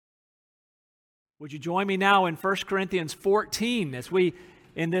Would you join me now in 1 Corinthians 14 as we,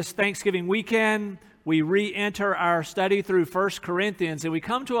 in this Thanksgiving weekend, we re-enter our study through 1 Corinthians, and we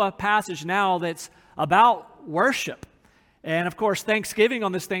come to a passage now that's about worship. And of course, Thanksgiving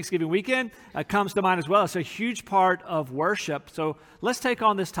on this Thanksgiving weekend comes to mind as well. It's a huge part of worship. So let's take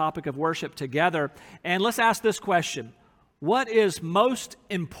on this topic of worship together, and let's ask this question. What is most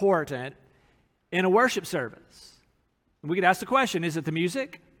important in a worship service? We could ask the question, is it the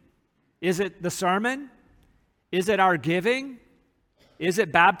music? Is it the sermon? Is it our giving? Is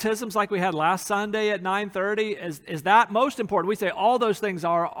it baptisms like we had last Sunday at 9:30? Is that most important? We say all those things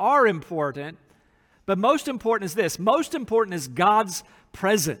are important, but most important is this. Most important is God's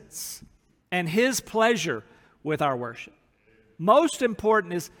presence and His pleasure with our worship. Most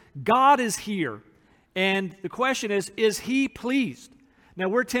important is God is here, and the question is He pleased? Now,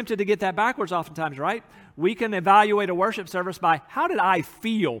 we're tempted to get that backwards oftentimes, right? We can evaluate a worship service by how did I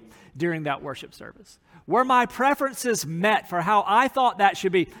feel during that worship service? Were my preferences met for how I thought that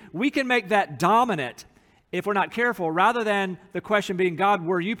should be? We can make that dominant if we're not careful, rather than the question being, God,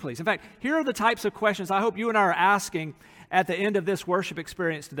 were you pleased? In fact, here are the types of questions I hope you and I are asking at the end of this worship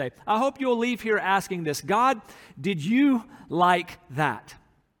experience today. I hope you'll leave here asking this. God, did you like that?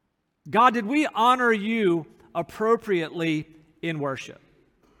 God, did we honor you appropriately in worship?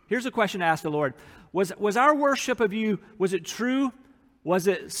 Here's a question to ask the Lord. Was our worship of you, was it true? Was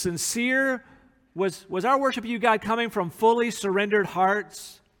it sincere? Was our worship of you, God, coming from fully surrendered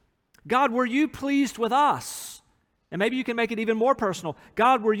hearts? God, were you pleased with us? And maybe you can make it even more personal.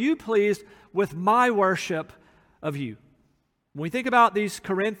 God, were you pleased with my worship of you? When we think about these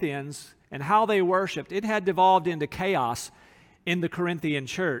Corinthians and how they worshiped, it had devolved into chaos in the Corinthian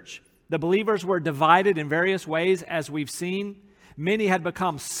church. The believers were divided in various ways, as we've seen. Many had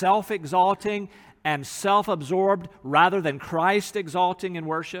become self-exalting and self-absorbed rather than Christ-exalting in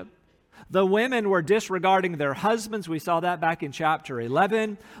worship. The women were disregarding their husbands. We saw that back in chapter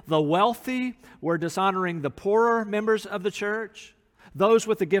 11. The wealthy were dishonoring the poorer members of the church. Those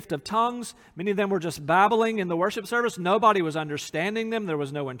with the gift of tongues, many of them were just babbling in the worship service. Nobody was understanding them. There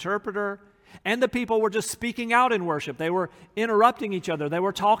was no interpreter. And the people were just speaking out in worship. They were interrupting each other. They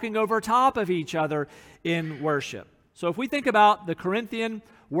were talking over top of each other in worship. So if we think about the Corinthian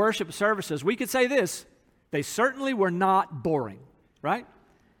worship services, we could say this: they certainly were not boring, right?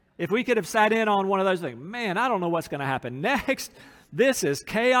 If we could have sat in on one of those things, man, I don't know what's going to happen next. This is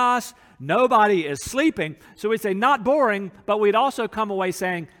chaos. Nobody is sleeping. So we'd say not boring, but we'd also come away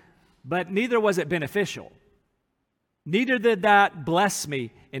saying, but neither was it beneficial. Neither did that bless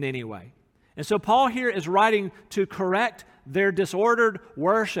me in any way. And so Paul here is writing to correct their disordered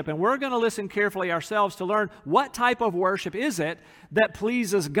worship. And we're going to listen carefully ourselves to learn what type of worship is it that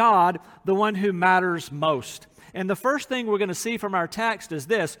pleases God, the one who matters most. And the first thing we're going to see from our text is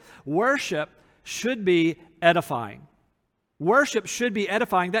this: worship should be edifying. Worship should be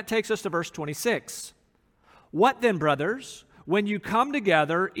edifying. That takes us to verse 26. What then, brothers? When you come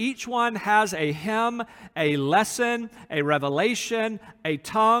together, each one has a hymn, a lesson, a revelation, a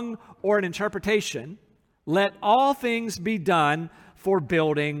tongue, or an interpretation. Let all things be done for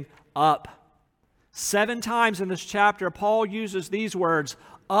building up. 7 times in this chapter, Paul uses these words,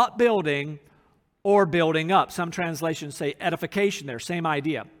 upbuilding or building up. Some translations say edification there, same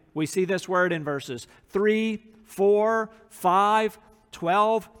idea. We see this word in verses 3, 4, 5,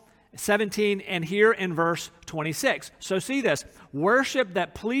 12, 17, and here in verse 26. So see this, worship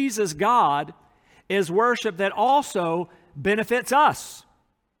that pleases God is worship that also benefits us.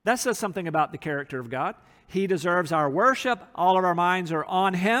 That says something about the character of God. He deserves our worship. All of our minds are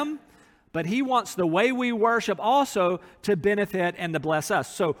on Him. But He wants the way we worship also to benefit and to bless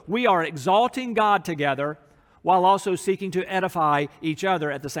us. So we are exalting God together while also seeking to edify each other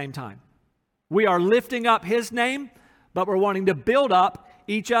at the same time. We are lifting up His name, but we're wanting to build up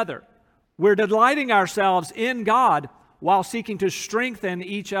each other. We're delighting ourselves in God while seeking to strengthen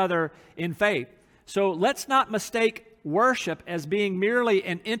each other in faith. So let's not mistake worship as being merely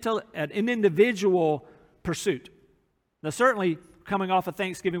an individual pursuit. Now, certainly, coming off of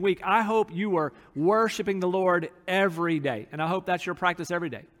Thanksgiving week, I hope you are worshiping the Lord every day. And I hope that's your practice every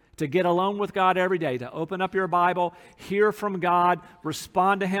day. To get alone with God every day, to open up your Bible, hear from God,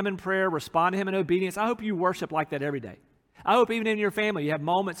 respond to Him in prayer, respond to Him in obedience. I hope you worship like that every day. I hope even in your family you have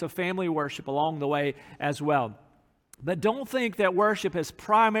moments of family worship along the way as well. But don't think that worship is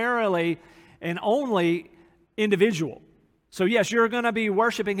primarily and only individual. So yes, you're going to be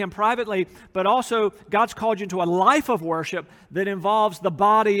worshiping Him privately, but also God's called you into a life of worship that involves the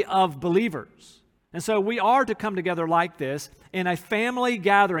body of believers. And so we are to come together like this in a family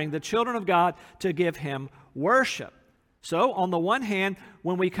gathering, the children of God, to give Him worship. So, on the one hand,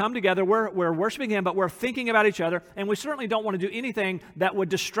 when we come together, we're worshiping Him, but we're thinking about each other, and we certainly don't want to do anything that would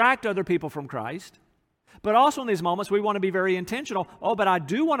distract other people from Christ. But also in these moments, we want to be very intentional. Oh, but I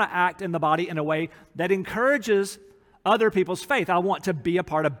do want to act in the body in a way that encourages other people's faith. I want to be a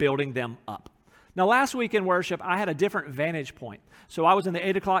part of building them up. Now, last week in worship, I had a different vantage point. So I was in the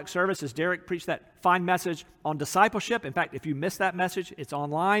 8 o'clock service as Derek preached that fine message on discipleship. In fact, if you missed that message, it's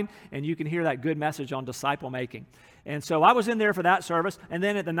online, and you can hear that good message on disciple making. And so I was in there for that service, and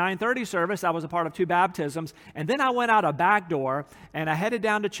then at the 9:30 service, I was a part of 2 baptisms, and then I went out a back door, and I headed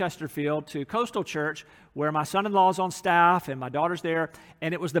down to Chesterfield to Coastal Church, where my son-in-law is on staff, and my daughter's there,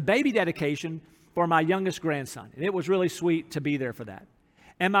 and it was the baby dedication for my youngest grandson. And it was really sweet to be there for that.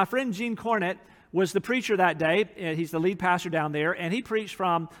 And my friend Gene Cornett was the preacher that day. He's the lead pastor down there, and he preached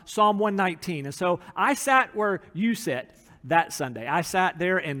from Psalm 119. And so I sat where you sit that Sunday. I sat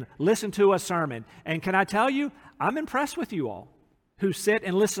there and listened to a sermon. And can I tell you, I'm impressed with you all who sit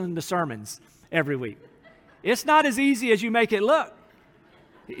and listen to sermons every week. It's not as easy as you make it look.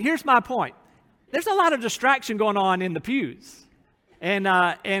 Here's my point. There's a lot of distraction going on in the pews. And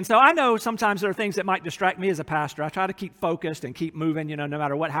so I know sometimes there are things that might distract me as a pastor. I try to keep focused and keep moving, no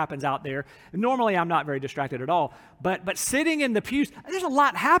matter what happens out there. Normally, I'm not very distracted at all. But sitting in the pews, there's a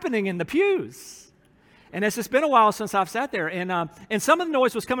lot happening in the pews. And it's just been a while since I've sat there. And some of the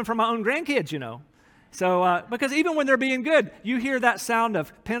noise was coming from my own grandkids, So, because even when they're being good, you hear that sound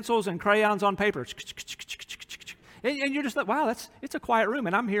of pencils and crayons on paper. And you're just like, wow, it's a quiet room,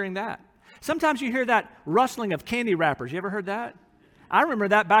 and I'm hearing that. Sometimes you hear that rustling of candy wrappers. You ever heard that? I remember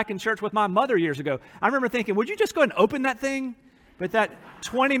that back in church with my mother years ago. I remember thinking, would you just go and open that thing? But that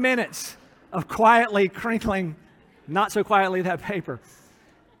 20 minutes of quietly crinkling, not so quietly, that paper.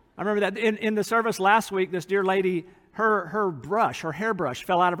 I remember that in the service last week, this dear lady, her hairbrush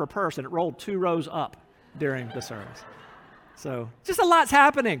fell out of her purse, and it rolled 2 rows up during the service. So just a lot's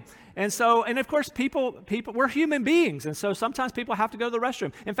happening. And of course, people, we're human beings. And so sometimes people have to go to the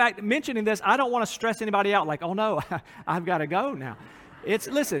restroom. In fact, mentioning this, I don't want to stress anybody out like, oh no, I've got to go now.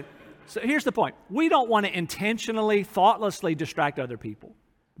 Listen, so here's the point. We don't want to intentionally, thoughtlessly distract other people,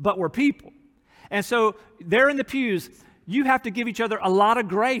 but we're people. And so there in the pews, you have to give each other a lot of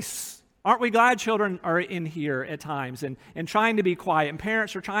grace. Aren't we glad children are in here at times and trying to be quiet, and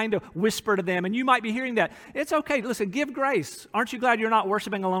parents are trying to whisper to them, and you might be hearing that. It's okay. Listen, give grace. Aren't you glad you're not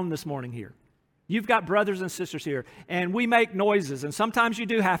worshiping alone this morning here? You've got brothers and sisters here, and we make noises, and sometimes you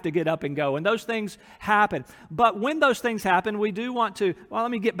do have to get up and go, and those things happen. But when those things happen, we do want to,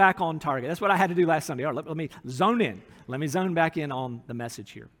 let me get back on target. That's what I had to do last Sunday. All right, let me zone in. Let me zone back in on the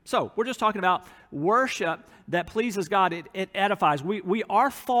message here. So we're just talking about worship that pleases God. It edifies. We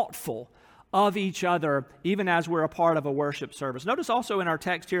are thoughtful of each other, even as we're a part of a worship service. Notice also in our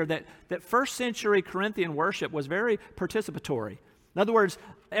text here that first century Corinthian worship was very participatory. In other words,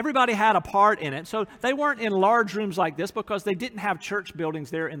 everybody had a part in it. So they weren't in large rooms like this because they didn't have church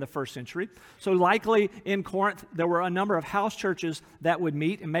buildings there in the first century. So likely in Corinth, there were a number of house churches that would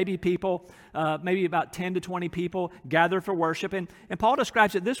meet, and maybe maybe about 10 to 20 people gathered for worship. And Paul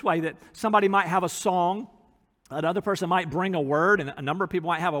describes it this way, that somebody might have a song, another person might bring a word, and a number of people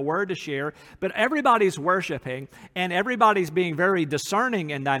might have a word to share, but everybody's worshiping, and everybody's being very discerning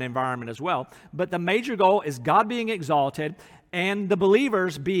in that environment as well. But the major goal is God being exalted and the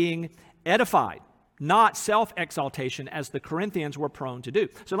believers being edified, not self-exaltation as the Corinthians were prone to do.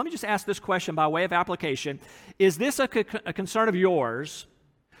 So let me just ask this question by way of application. Is this a concern of yours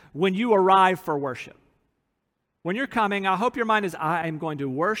when you arrive for worship? When you're coming, I hope your mind is, I am going to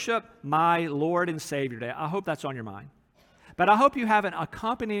worship my Lord and Savior today. I hope that's on your mind. But I hope you have an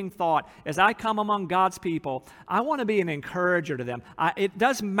accompanying thought. As I come among God's people, I want to be an encourager to them. It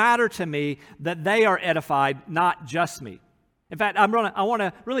does matter to me that they are edified, not just me. In fact, I want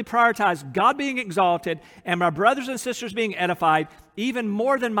to really prioritize God being exalted and my brothers and sisters being edified even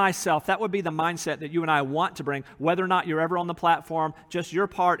more than myself. That would be the mindset that you and I want to bring, whether or not you're ever on the platform, just your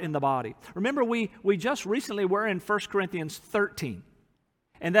part in the body. Remember, we just recently were in 1 Corinthians 13.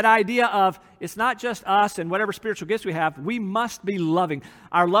 And that idea of it's not just us and whatever spiritual gifts we have, we must be loving.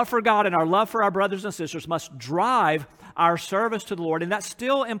 Our love for God and our love for our brothers and sisters must drive our service to the Lord. And that's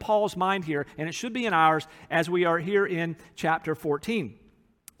still in Paul's mind here, and it should be in ours as we are here in chapter 14.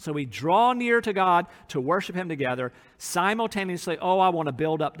 So we draw near to God to worship Him together, simultaneously, I want to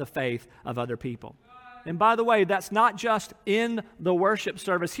build up the faith of other people. And by the way, that's not just in the worship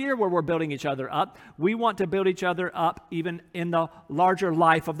service here where we're building each other up. We want to build each other up even in the larger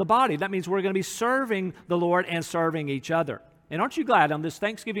life of the body. That means we're going to be serving the Lord and serving each other. And aren't you glad on this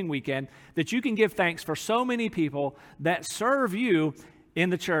Thanksgiving weekend that you can give thanks for so many people that serve you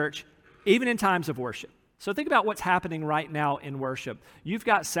in the church, even in times of worship? So think about what's happening right now in worship. You've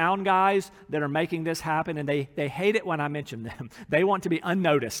got sound guys that are making this happen, and they hate it when I mention them. They want to be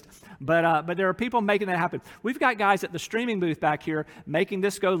unnoticed. But there are people making that happen. We've got guys at the streaming booth back here making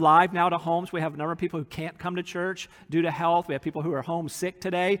this go live now to homes. We have a number of people who can't come to church due to health. We have people who are home sick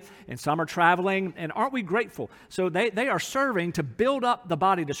today, and some are traveling. And aren't we grateful? So they are serving to build up the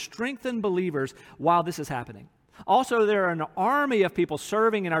body, to strengthen believers while this is happening. Also, there are an army of people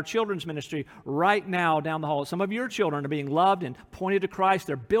serving in our children's ministry right now down the hall. Some of your children are being loved and pointed to Christ.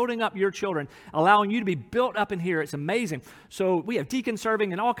 They're building up your children, allowing you to be built up in here. It's amazing. So we have deacons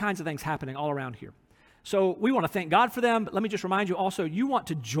serving and all kinds of things happening all around here. So we want to thank God for them. But let me just remind you also, you want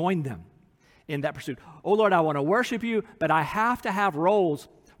to join them in that pursuit. Oh, Lord, I want to worship you, but I have to have roles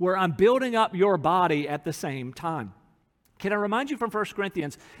where I'm building up your body at the same time. Can I remind you from 1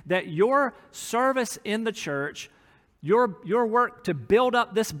 Corinthians that your service in the church, your work to build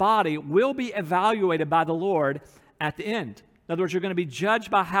up this body will be evaluated by the Lord at the end. In other words, you're going to be judged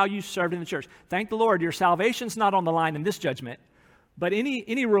by how you served in the church. Thank the Lord, your salvation's not on the line in this judgment, but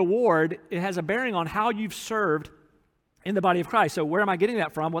any reward, it has a bearing on how you've served in the body of Christ. So where am I getting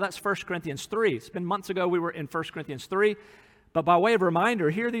that from? Well, that's 1 Corinthians 3. It's been months ago we were in 1 Corinthians 3, but by way of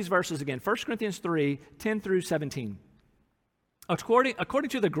reminder, hear these verses again. 1 Corinthians 3, 10 through 17. According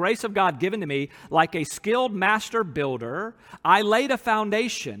to the grace of God given to me, like a skilled master builder, I laid a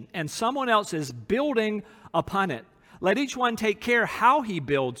foundation, and someone else is building upon it. Let each one take care how he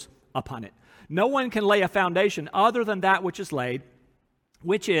builds upon it. No one can lay a foundation other than that which is laid,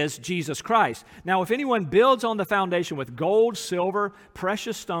 which is Jesus Christ. Now, if anyone builds on the foundation with gold, silver,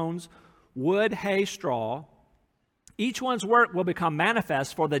 precious stones, wood, hay, straw, each one's work will become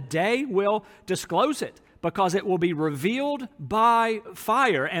manifest, for the day will disclose it, because it will be revealed by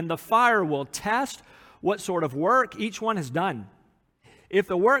fire, and the fire will test what sort of work each one has done. If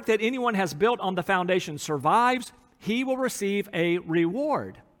the work that anyone has built on the foundation survives, he will receive a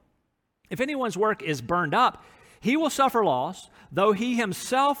reward. If anyone's work is burned up, he will suffer loss, though he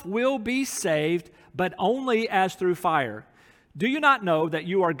himself will be saved, but only as through fire. Do you not know that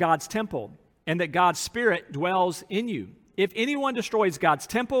you are God's temple, and that God's Spirit dwells in you? If anyone destroys God's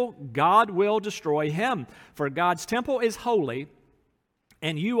temple, God will destroy him. For God's temple is holy,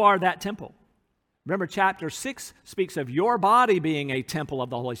 and you are that temple. Remember, chapter 6 speaks of your body being a temple of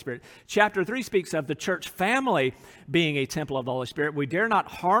the Holy Spirit. Chapter 3 speaks of the church family being a temple of the Holy Spirit. We dare not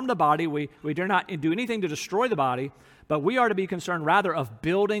harm the body. We dare not do anything to destroy the body, but we are to be concerned rather of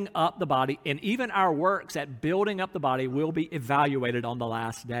building up the body, and even our works at building up the body will be evaluated on the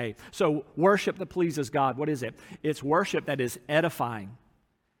last day. So worship that pleases God, what is it? It's worship that is edifying.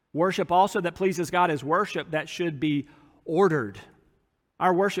 Worship also that pleases God is worship that should be ordered.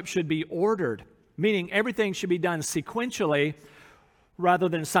 Our worship should be ordered, meaning everything should be done sequentially rather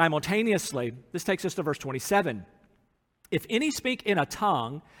than simultaneously. This takes us to verse 27. If any speak in a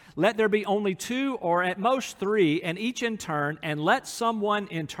tongue, let there be only 2 or at most 3, and each in turn, and let someone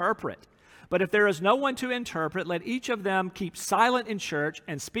interpret. But if there is no one to interpret, let each of them keep silent in church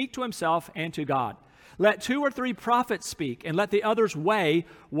and speak to himself and to God. Let 2 or 3 prophets speak, and let the others weigh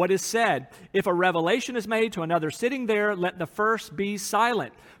what is said. If a revelation is made to another sitting there, let the first be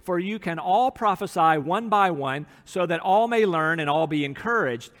silent. For you can all prophesy one by one, so that all may learn and all be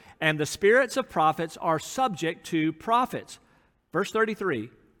encouraged. And the spirits of prophets are subject to prophets. Verse 33,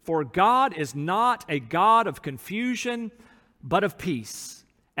 for God is not a God of confusion, but of peace,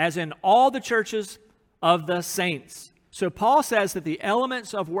 as in all the churches of the saints. So Paul says that the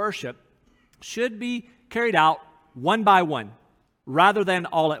elements of worship should be carried out one by one, rather than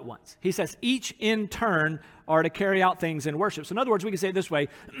all at once. He says each in turn are to carry out things in worship. So in other words, we can say it this way,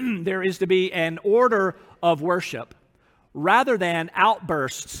 there is to be an order of worship, rather than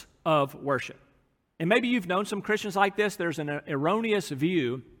outbursts of worship. And maybe you've known some Christians like this. There's an erroneous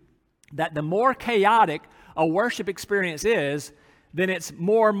view that the more chaotic a worship experience is, then it's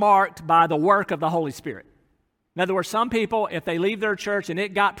more marked by the work of the Holy Spirit. In other words, some people, if they leave their church and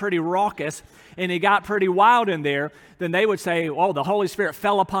it got pretty raucous and it got pretty wild in there, then they would say, oh, the Holy Spirit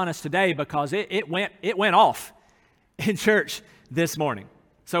fell upon us today because it went off in church this morning.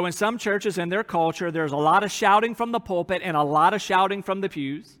 So in some churches in their culture, there's a lot of shouting from the pulpit and a lot of shouting from the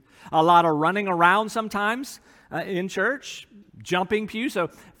pews, a lot of running around sometimes in church, jumping pews. So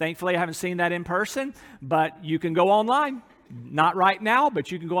thankfully I haven't seen that in person, but you can go online. Not right now,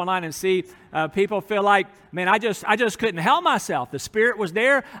 but you can go online and see people feel like, man, I just couldn't help myself. The Spirit was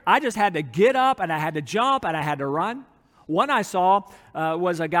there. I just had to get up and I had to jump and I had to run. One I saw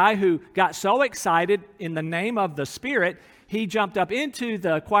was a guy who got so excited in the name of the Spirit, he jumped up into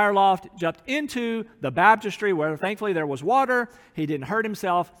the choir loft, jumped into the baptistry where thankfully there was water. He didn't hurt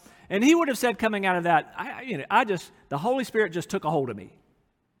himself. And he would have said coming out of that, the Holy Spirit just took a hold of me.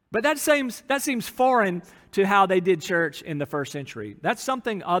 But that seems foreign to how they did church in the first century. That's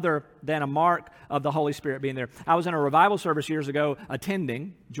something other than a mark of the Holy Spirit being there. I was in a revival service years ago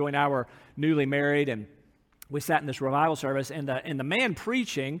attending. Joy and I were newly married, and we sat in this revival service, and the man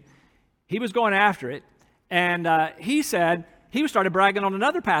preaching, he was going after it, and he said, he started bragging on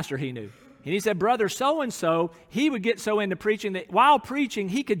another pastor he knew. And he said, brother so-and-so, he would get so into preaching that while preaching,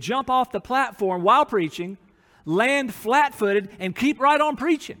 he could jump off the platform while preaching, land flat-footed, and keep right on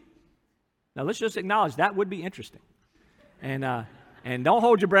preaching. Now, let's just acknowledge that would be interesting. And don't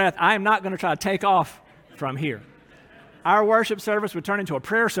hold your breath. I am not going to try to take off from here. Our worship service would turn into a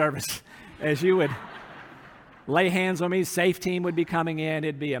prayer service as you would lay hands on me. Safe team would be coming in.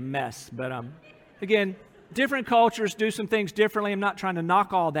 It'd be a mess. But again, different cultures do some things differently. I'm not trying to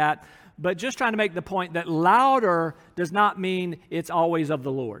knock all that, but just trying to make the point that louder does not mean it's always of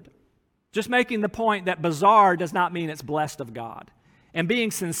the Lord. Just making the point that bizarre does not mean it's blessed of God. And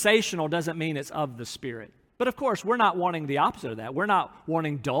being sensational doesn't mean it's of the Spirit. But of course, we're not wanting the opposite of that. We're not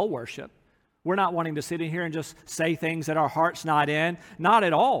wanting dull worship. We're not wanting to sit in here and just say things that our heart's not in. Not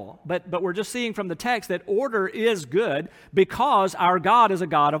at all. But we're just seeing from the text that order is good because our God is a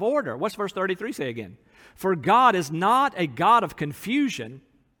God of order. What's verse 33 say again? For God is not a God of confusion,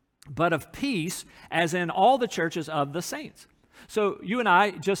 but of peace, as in all the churches of the saints. So you and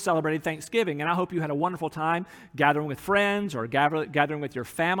I just celebrated Thanksgiving, and I hope you had a wonderful time gathering with friends or gathering with your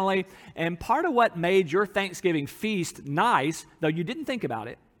family. And part of what made your Thanksgiving feast nice, though you didn't think about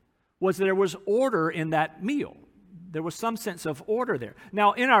it, was that there was order in that meal. There was some sense of order there.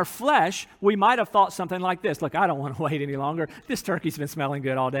 Now, in our flesh, we might have thought something like this. Look, I don't want to wait any longer. This turkey's been smelling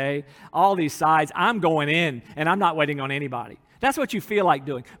good all day. All these sides, I'm going in, and I'm not waiting on anybody. That's what you feel like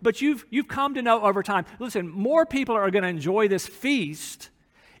doing. But you've come to know over time, listen, more people are going to enjoy this feast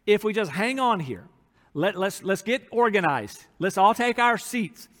if we just hang on here. Let's get organized. Let's all take our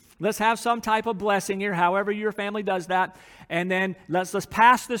seats. Let's have some type of blessing here, however your family does that. And then let's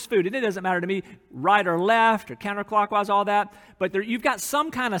pass this food. And it doesn't matter to me, right or left or counterclockwise, all that. But you've got some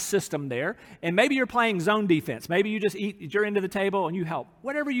kind of system there. And maybe you're playing zone defense. Maybe you just eat at your end of the table and you help.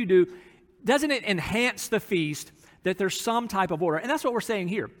 Whatever you do, doesn't it enhance the feast that there's some type of order? And that's what we're saying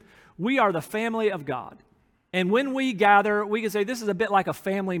here. We are the family of God. And when we gather, we can say this is a bit like a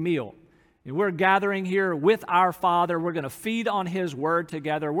family meal. And we're gathering here with our Father. We're going to feed on His Word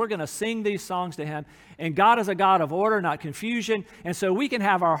together. We're going to sing these songs to Him. And God is a God of order, not confusion. And so we can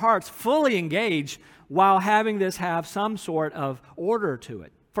have our hearts fully engaged while having this have some sort of order to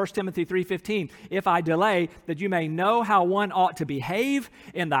it. 1 Timothy 3:15, if I delay, that you may know how one ought to behave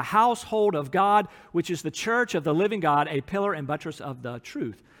in the household of God, which is the church of the living God, a pillar and buttress of the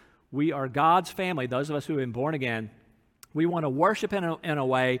truth. We are God's family, those of us who have been born again. We want to worship in a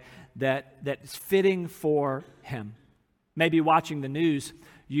way that's fitting for Him. Maybe watching the news,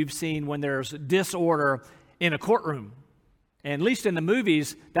 you've seen when there's disorder in a courtroom. And at least in the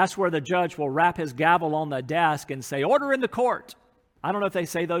movies, that's where the judge will rap his gavel on the desk and say, order in the court. I don't know if they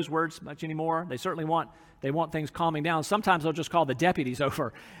say those words much anymore. They certainly want things calming down. Sometimes they'll just call the deputies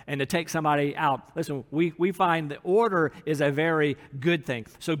over and to take somebody out. Listen, we find that order is a very good thing.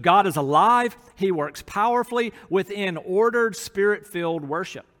 So God is alive. He works powerfully within ordered, Spirit-filled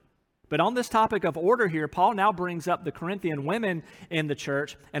worship. But on this topic of order here, Paul now brings up the Corinthian women in the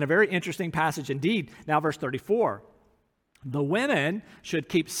church, and a very interesting passage indeed. Now verse 34. The women should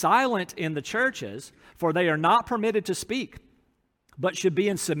keep silent in the churches, for they are not permitted to speak, but should be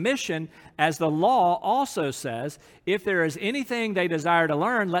in submission, as the law also says, if there is anything they desire to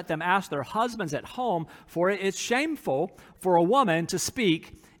learn, let them ask their husbands at home, for it is shameful for a woman to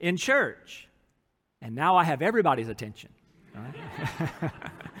speak in church. And now I have everybody's attention. Right?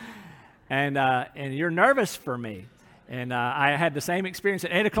 And you're nervous for me. And I had the same experience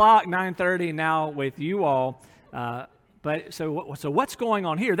at 8 o'clock, 9:30, now with you all. But so what's going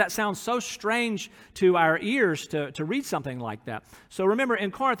on here? That sounds so strange to our ears to read something like that. So remember,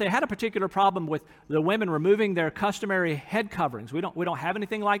 in Corinth, they had a particular problem with the women removing their customary head coverings. We don't have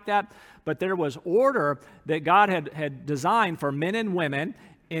anything like that, but there was order that God had designed for men and women.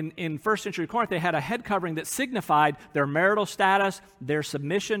 In first century Corinth, they had a head covering that signified their marital status, their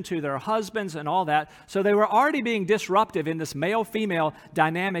submission to their husbands, and all that. So they were already being disruptive in this male-female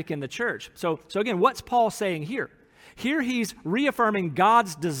dynamic in the church. So again, what's Paul saying here? Here he's reaffirming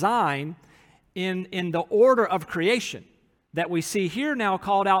God's design in the order of creation. that we see here now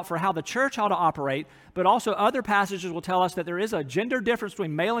called out for how the church ought to operate, but also other passages will tell us that there is a gender difference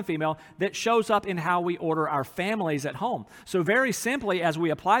between male and female that shows up in how we order our families at home. So very simply, as we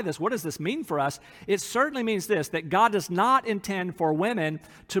apply this, what does this mean for us? It certainly means this, that God does not intend for women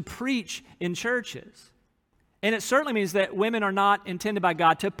to preach in churches. And it certainly means that women are not intended by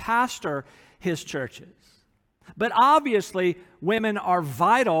God to pastor his churches. But obviously, women are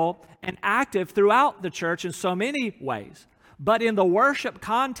vital and active throughout the church in so many ways. But in the worship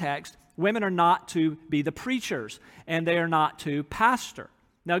context, women are not to be the preachers, and they are not to pastor.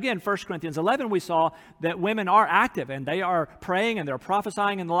 Now again, 1 Corinthians 11, we saw that women are active, and they are praying, and they're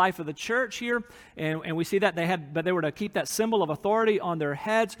prophesying in the life of the church here. And we see that they were to keep that symbol of authority on their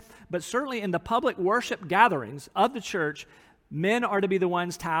heads. But certainly in the public worship gatherings of the church, men are to be the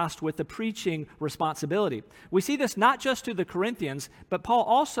ones tasked with the preaching responsibility. We see this not just to the Corinthians, but Paul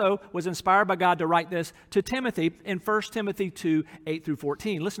also was inspired by God to write this to Timothy in 1 Timothy 2, 8 through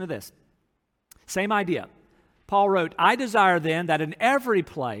 14. Listen to this. Same idea. Paul wrote, "I desire then that in every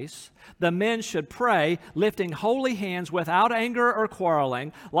place the men should pray, lifting holy hands without anger or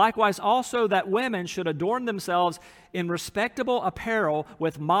quarreling. Likewise also that women should adorn themselves in respectable apparel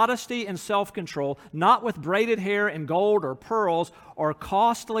with modesty and self-control, not with braided hair and gold or pearls or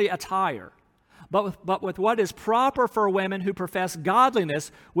costly attire, but with what is proper for women who profess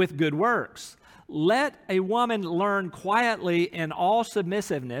godliness with good works. Let a woman learn quietly in all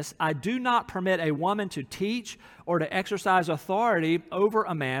submissiveness. I do not permit a woman to teach or to exercise authority over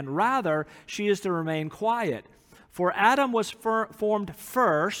a man. Rather, she is to remain quiet. For Adam was formed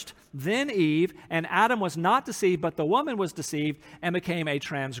first, then Eve, and Adam was not deceived, but the woman was deceived and became a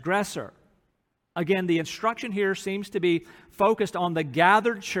transgressor." Again, the instruction here seems to be focused on the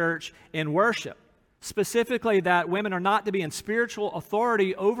gathered church in worship. Specifically, that women are not to be in spiritual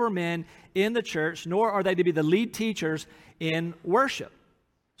authority over men in the church, nor are they to be the lead teachers in worship.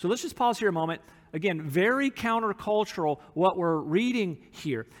 So let's just pause here a moment. Again, very countercultural what we're reading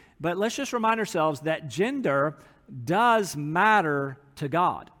here. But let's just remind ourselves that gender does matter to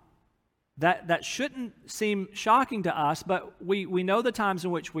God. That shouldn't seem shocking to us, but we know the times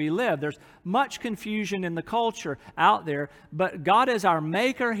in which we live. There's much confusion in the culture out there, but God is our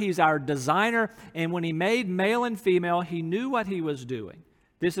maker, he's our designer, and when he made male and female, he knew what he was doing.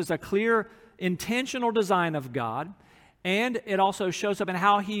 This is a clear, intentional design of God, and it also shows up in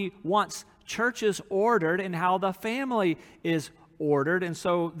how he wants churches ordered and how the family is ordered. And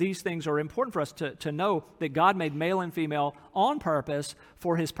so these things are important for us to know that God made male and female on purpose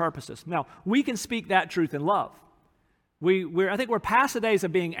for his purposes. Now, we can speak that truth in love. I think we're past the days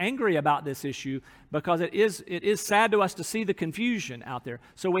of being angry about this issue because it is sad to us to see the confusion out there.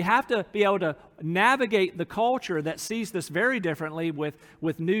 So we have to be able to navigate the culture that sees this very differently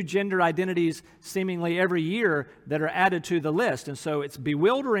with new gender identities seemingly every year that are added to the list. And so it's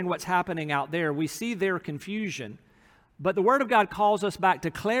bewildering what's happening out there. We see their confusion. But the Word of God calls us back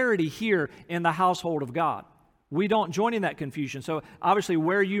to clarity here in the household of God. We don't join in that confusion. So obviously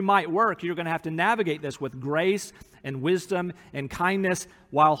where you might work, you're going to have to navigate this with grace and wisdom and kindness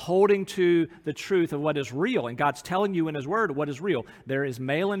while holding to the truth of what is real. And God's telling you in his Word what is real. There is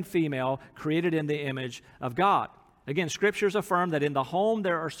male and female created in the image of God. Again, scriptures affirm that in the home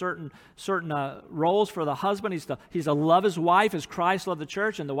there are certain roles for the husband. He's to love his wife as Christ loved the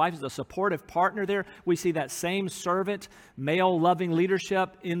church, and the wife is a supportive partner there. We see that same servant, male loving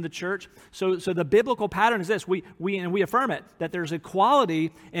leadership in the church. So the biblical pattern is this. We affirm it, that there's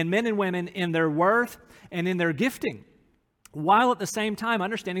equality in men and women in their worth and in their gifting, while at the same time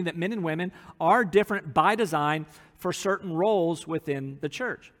understanding that men and women are different by design for certain roles within the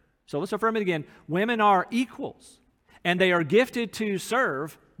church. So let's affirm it again. Women are equals. And they are gifted to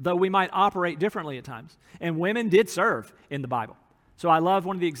serve, though we might operate differently at times. And women did serve in the Bible. So I love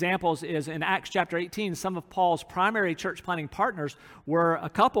one of the examples is in Acts chapter 18, some of Paul's primary church planting partners were a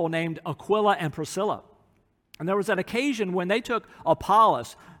couple named Aquila and Priscilla. And there was an occasion when they took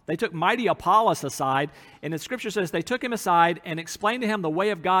mighty Apollos aside, and the scripture says they took him aside and explained to him the way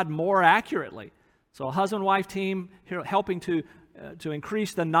of God more accurately. So a husband-wife team here helping to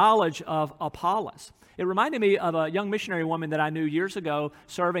increase the knowledge of Apollos. It reminded me of a young missionary woman that I knew years ago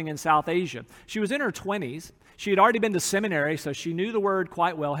serving in South Asia. She was in her 20s. She had already been to seminary, so she knew the word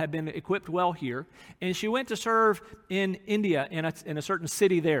quite well, had been equipped well here. And she went to serve in India in a certain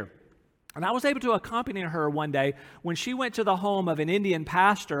city there. And I was able to accompany her one day when she went to the home of an Indian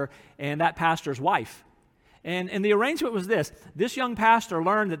pastor and that pastor's wife. And the arrangement was this. This young pastor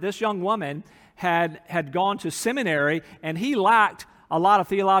learned that this young woman had gone to seminary and he lacked a lot of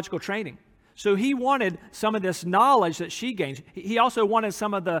theological training. So he wanted some of this knowledge that she gained. He also wanted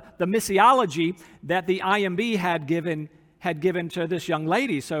some of the missiology that the IMB had given had given to this young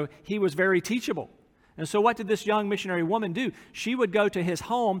lady, so he was very teachable. And so what did this young missionary woman do? She would go to his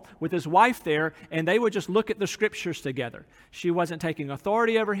home with his wife there, and they would just look at the scriptures together. She wasn't taking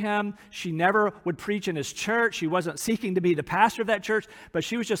authority over him. She never would preach in his church. She wasn't seeking to be the pastor of that church, but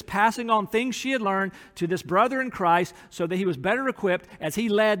she was just passing on things she had learned to this brother in Christ so that he was better equipped as he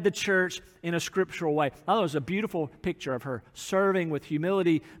led the church in a scriptural way. I thought it was a beautiful picture of her serving with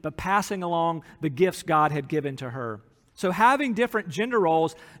humility, but passing along the gifts God had given to her. So having different gender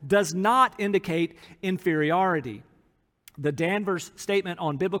roles does not indicate inferiority. The Danvers statement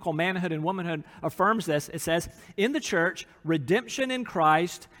on biblical manhood and womanhood affirms this. It says, in the church, redemption in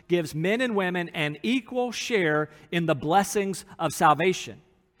Christ gives men and women an equal share in the blessings of salvation.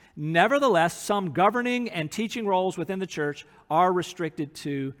 Nevertheless, some governing and teaching roles within the church are restricted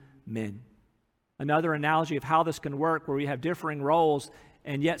to men. Another analogy of how this can work, where we have differing roles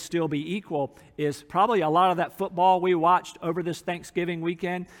and yet still be equal, is probably a lot of that football we watched over this Thanksgiving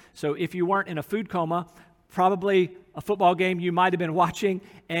weekend. So if you weren't in a food coma, probably a football game you might have been watching,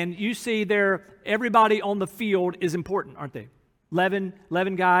 and you see there everybody on the field is important, aren't they? 11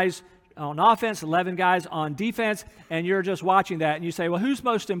 guys on offense, 11 guys on defense, and you're just watching that, and you say, well, who's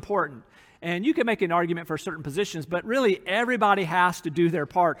most important? And you can make an argument for certain positions, but really everybody has to do their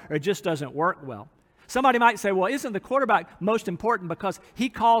part, or it just doesn't work well. Somebody might say, well, isn't the quarterback most important because he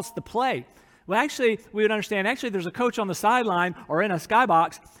calls the play? Well, actually, we would understand, there's a coach on the sideline or in a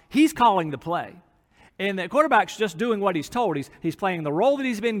skybox. He's calling the play. And the quarterback's just doing what he's told. He's playing the role that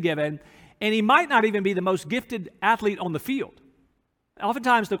he's been given, and he might not even be the most gifted athlete on the field.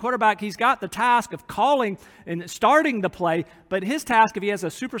 Oftentimes, the quarterback, he's got the task of calling and starting the play, but his task, if he has a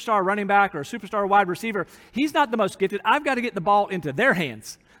superstar running back or a superstar wide receiver, he's not the most gifted. I've got to get the ball into their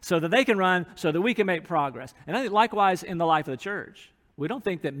hands so that they can run, so that we can make progress. And I think likewise in the life of the church. We don't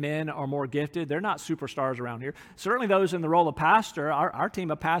think that men are more gifted. They're not superstars around here. Certainly those in the role of pastor, our team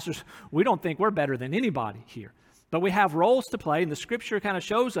of pastors, we don't think we're better than anybody here. But we have roles to play, and the Scripture kind of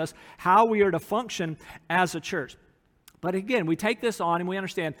shows us how we are to function as a church. But again, we take this on and we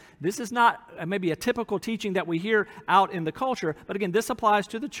understand this is not maybe a typical teaching that we hear out in the culture, but again, this applies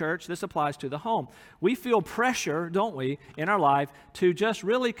to the church, this applies to the home. We feel pressure, don't we, in our life to just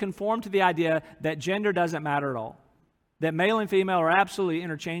really conform to the idea that gender doesn't matter at all, that male and female are absolutely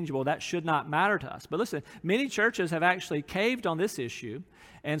interchangeable. That should not matter to us. But listen, many churches have actually caved on this issue,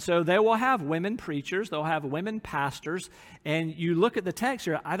 and so they will have women preachers, they'll have women pastors, and you look at the text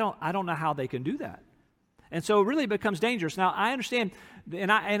here, I don't know how they can do that. And so it really becomes dangerous. Now, I understand, and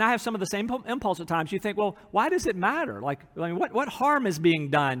I have some of the same impulse at times. You think, well, why does it matter? What harm is being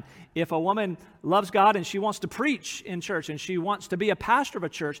done if a woman loves God and she wants to preach in church and she wants to be a pastor of a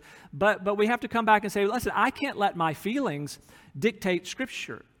church? But we have to come back and say, listen, I can't let my feelings dictate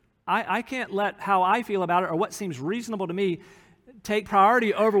Scripture. I can't let how I feel about it or what seems reasonable to me take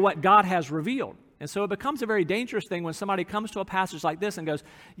priority over what God has revealed. And so it becomes a very dangerous thing when somebody comes to a passage like this and goes,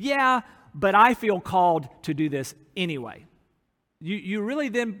 yeah, but I feel called to do this anyway. You really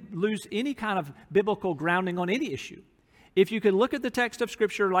then lose any kind of biblical grounding on any issue. If you could look at the text of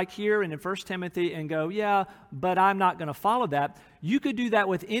Scripture like here and in 1 Timothy and go, yeah, but I'm not going to follow that, you could do that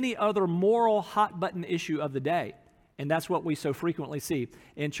with any other moral hot-button issue of the day. And that's what we so frequently see.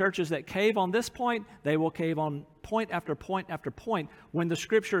 In churches that cave on this point, they will cave on point after point after point when the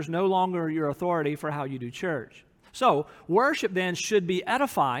Scripture is no longer your authority for how you do church. So worship then should be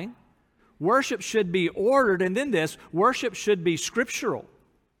edifying. Worship should be ordered, and then this, worship should be scriptural.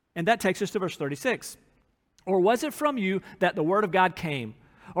 And that takes us to verse 36. Or was it from you that the word of God came?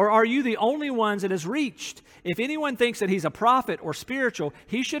 Or are you the only ones it has reached? If anyone thinks that he's a prophet or spiritual,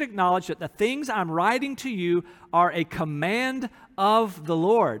 he should acknowledge that the things I'm writing to you are a command of the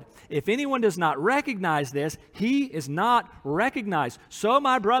Lord. If anyone does not recognize this, he is not recognized. So,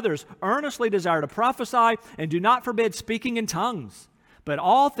 my brothers, earnestly desire to prophesy and do not forbid speaking in tongues. But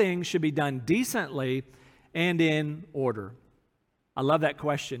all things should be done decently and in order. I love that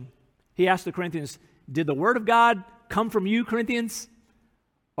question. He asked the Corinthians, did the word of God come from you, Corinthians?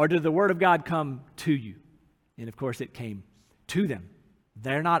 Or did the word of God come to you? And of course, it came to them.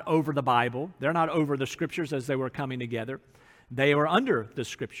 They're not over the Bible. They're not over the Scriptures as they were coming together. They were under the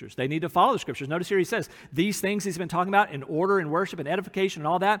Scriptures. They need to follow the Scriptures. Notice here he says, these things he's been talking about in order and worship and edification and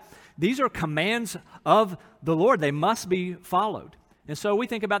all that, these are commands of the Lord. They must be followed. And so we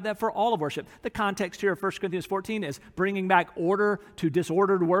think about that for all of worship. The context here of 1 Corinthians 14 is bringing back order to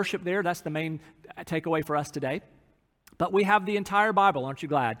disordered worship there. That's the main takeaway for us today. But we have the entire Bible, aren't you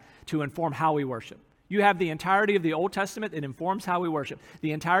glad, to inform how we worship. You have the entirety of the Old Testament that informs how we worship,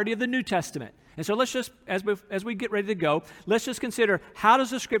 the entirety of the New Testament. And so let's just, as we get ready to go, let's just consider, how does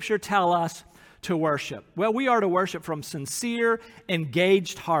the Scripture tell us to worship? Well, we are to worship from sincere,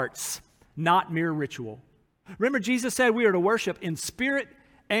 engaged hearts, not mere ritual. Remember, Jesus said we are to worship in spirit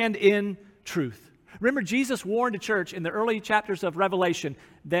and in truth. Remember, Jesus warned the church in the early chapters of Revelation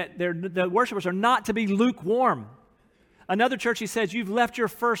that the worshipers are not to be lukewarm. Another church, he says, you've left your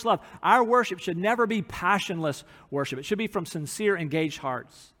first love. Our worship should never be passionless worship. It should be from sincere, engaged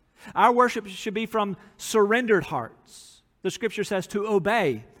hearts. Our worship should be from surrendered hearts. The scripture says to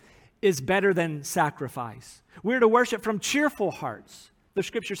obey is better than sacrifice. We're to worship from cheerful hearts. The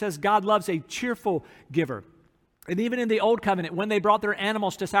scripture says God loves a cheerful giver. And even in the Old Covenant, when they brought their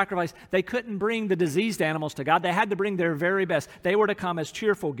animals to sacrifice, they couldn't bring the diseased animals to God. They had to bring their very best. They were to come as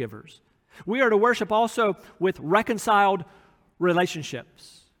cheerful givers. We are to worship also with reconciled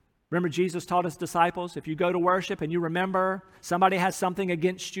relationships. Remember, Jesus taught his disciples, if you go to worship and you remember somebody has something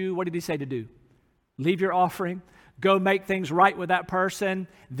against you, what did he say to do? Leave your offering, go make things right with that person,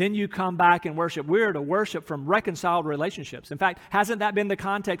 then you come back and worship. We're to worship from reconciled relationships. In fact, hasn't that been the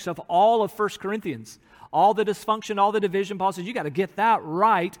context of all of 1 Corinthians? All the dysfunction, all the division, Paul says, you got to get that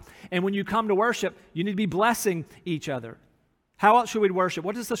right. And when you come to worship, you need to be blessing each other. How else should we worship?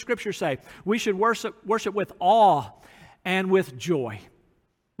 What does the scripture say? We should worship with awe and with joy.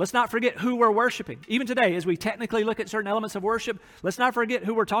 Let's not forget who we're worshiping. Even today, as we technically look at certain elements of worship, let's not forget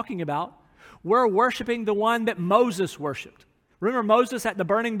who we're talking about. We're worshiping the one that Moses worshiped. Remember Moses at the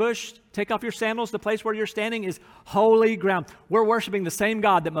burning bush? Take off your sandals. The place where you're standing is holy ground. We're worshiping the same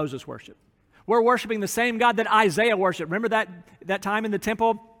God that Moses worshiped. We're worshiping the same God that Isaiah worshiped. Remember that time in the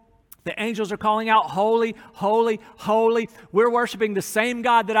temple? The angels are calling out, holy, holy, holy. We're worshiping the same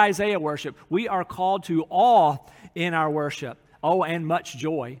God that Isaiah worshiped. We are called to awe in our worship. Oh, and much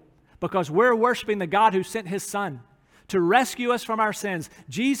joy. Because we're worshiping the God who sent his Son to rescue us from our sins.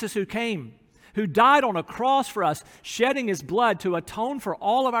 Jesus who came, who died on a cross for us, shedding his blood to atone for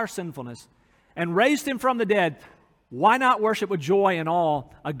all of our sinfulness, and raised him from the dead. Why not worship with joy and awe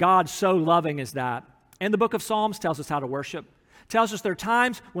a God so loving as that? And the book of Psalms tells us how to worship. Tells us there are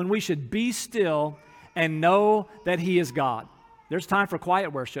times when we should be still and know that he is God. There's time for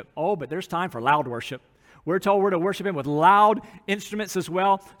quiet worship. Oh, but there's time for loud worship. We're told we're to worship him with loud instruments as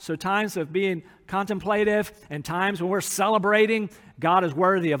well. So times of being contemplative and times when we're celebrating, God is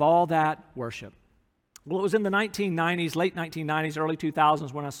worthy of all that worship. Well, it was in the 1990s, late 1990s, early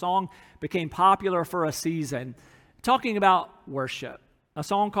 2000s, when a song became popular for a season talking about worship, a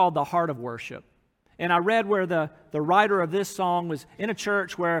song called The Heart of Worship. And I read where the writer of this song was in a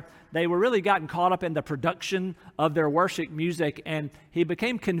church where they were really gotten caught up in the production of their worship music, and he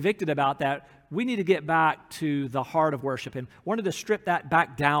became convicted about that. We need to get back to the heart of worship and wanted to strip that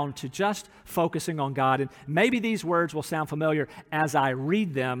back down to just focusing on God. And maybe these words will sound familiar as I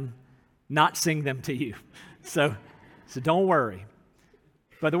read them, not sing them to you. So don't worry.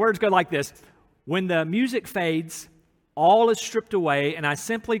 But the words go like this. When the music fades, all is stripped away, and I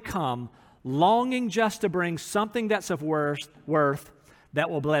simply come longing just to bring something that's of worth that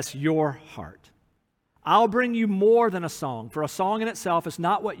will bless your heart. I'll bring you more than a song, for a song in itself is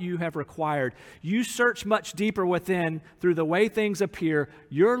not what you have required. You search much deeper within through the way things appear.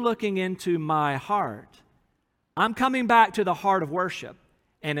 You're looking into my heart. I'm coming back to the heart of worship,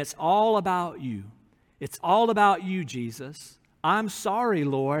 and it's all about you. It's all about you, Jesus. I'm sorry,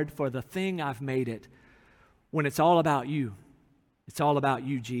 Lord, for the thing I've made it when it's all about you. It's all about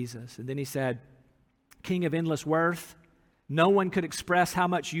you, Jesus. And then he said, King of endless worth, no one could express how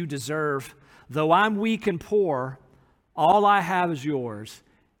much you deserve. Though I'm weak and poor, all I have is yours,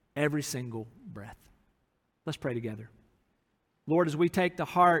 every single breath. Let's pray together. Lord, as we take to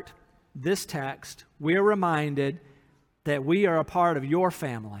heart this text, we're reminded that we are a part of your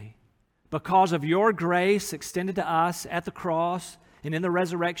family because of your grace extended to us at the cross and in the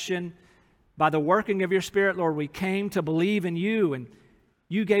resurrection. By the working of your Spirit, Lord, we came to believe in you, and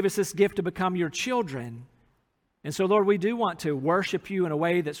you gave us this gift to become your children. And so, Lord, we do want to worship you in a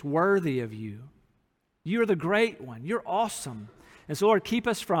way that's worthy of you. You're the great one. You're awesome. And so, Lord, keep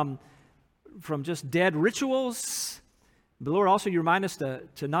us from just dead rituals. But, Lord, also you remind us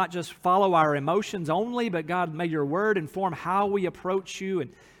to not just follow our emotions only, but, God, may your word inform how we approach you.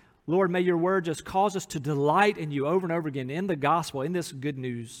 And, Lord, may your word just cause us to delight in you over and over again in the gospel, in this good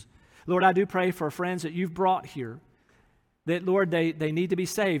news. Lord, I do pray for friends that you've brought here that, Lord, they need to be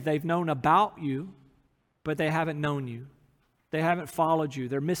saved. They've known about you, but they haven't known you. They haven't followed you.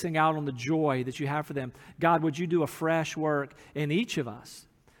 They're missing out on the joy that you have for them. God, would you do a fresh work in each of us,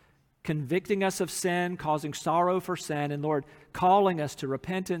 convicting us of sin, causing sorrow for sin, and, Lord, calling us to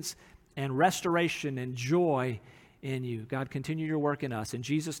repentance and restoration and joy in you. God, continue your work in us. In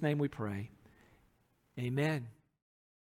Jesus' name we pray. Amen.